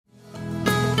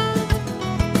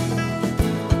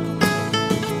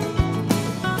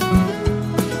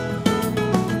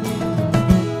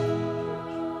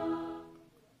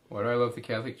love the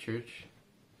Catholic Church?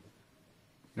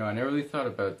 I never really thought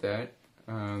about that.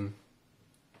 But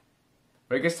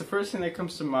I guess the first thing that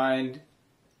comes to mind,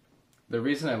 the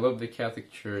reason I love the Catholic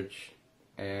Church,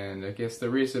 and I guess the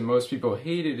reason most people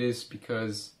hate it, is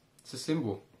because it's a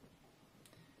symbol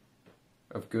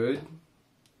of good,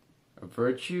 of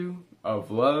virtue, of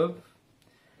love.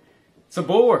 It's a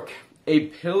bulwark, a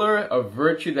pillar of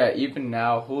virtue that even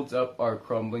now holds up our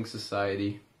crumbling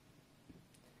society.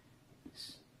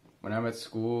 When I'm at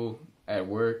school, at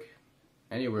work,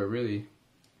 anywhere really,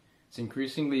 it's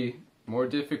increasingly more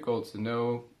difficult to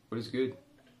know what is good,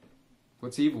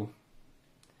 what's evil.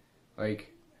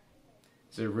 Like,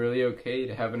 is it really okay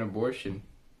to have an abortion?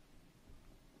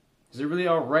 Is it really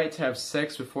alright to have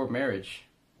sex before marriage?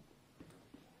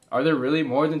 Are there really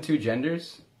more than two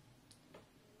genders?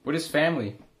 What is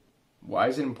family? Why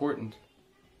is it important?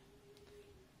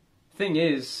 The thing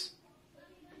is,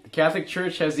 the Catholic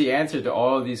Church has the answer to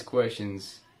all of these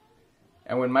questions.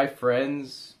 And when my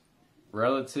friends,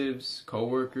 relatives,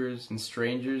 co-workers, and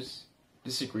strangers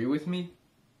disagree with me,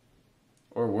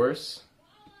 or worse,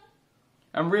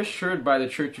 I'm reassured by the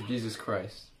Church of Jesus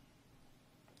Christ,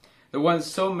 the one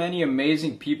so many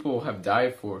amazing people have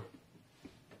died for.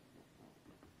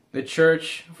 The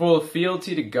Church, full of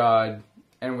fealty to God,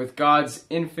 and with God's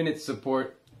infinite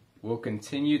support, will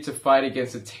continue to fight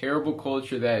against a terrible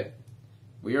culture that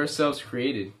we ourselves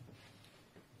created.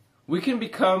 We can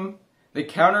become the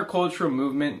countercultural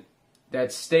movement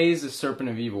that stays the serpent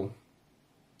of evil.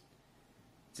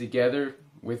 Together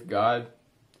with God,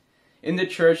 in the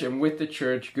Church and with the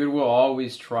Church, good will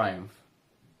always triumph.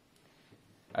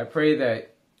 I pray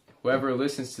that whoever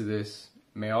listens to this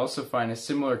may also find a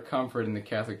similar comfort in the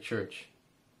Catholic Church.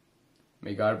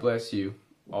 May God bless you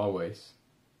always.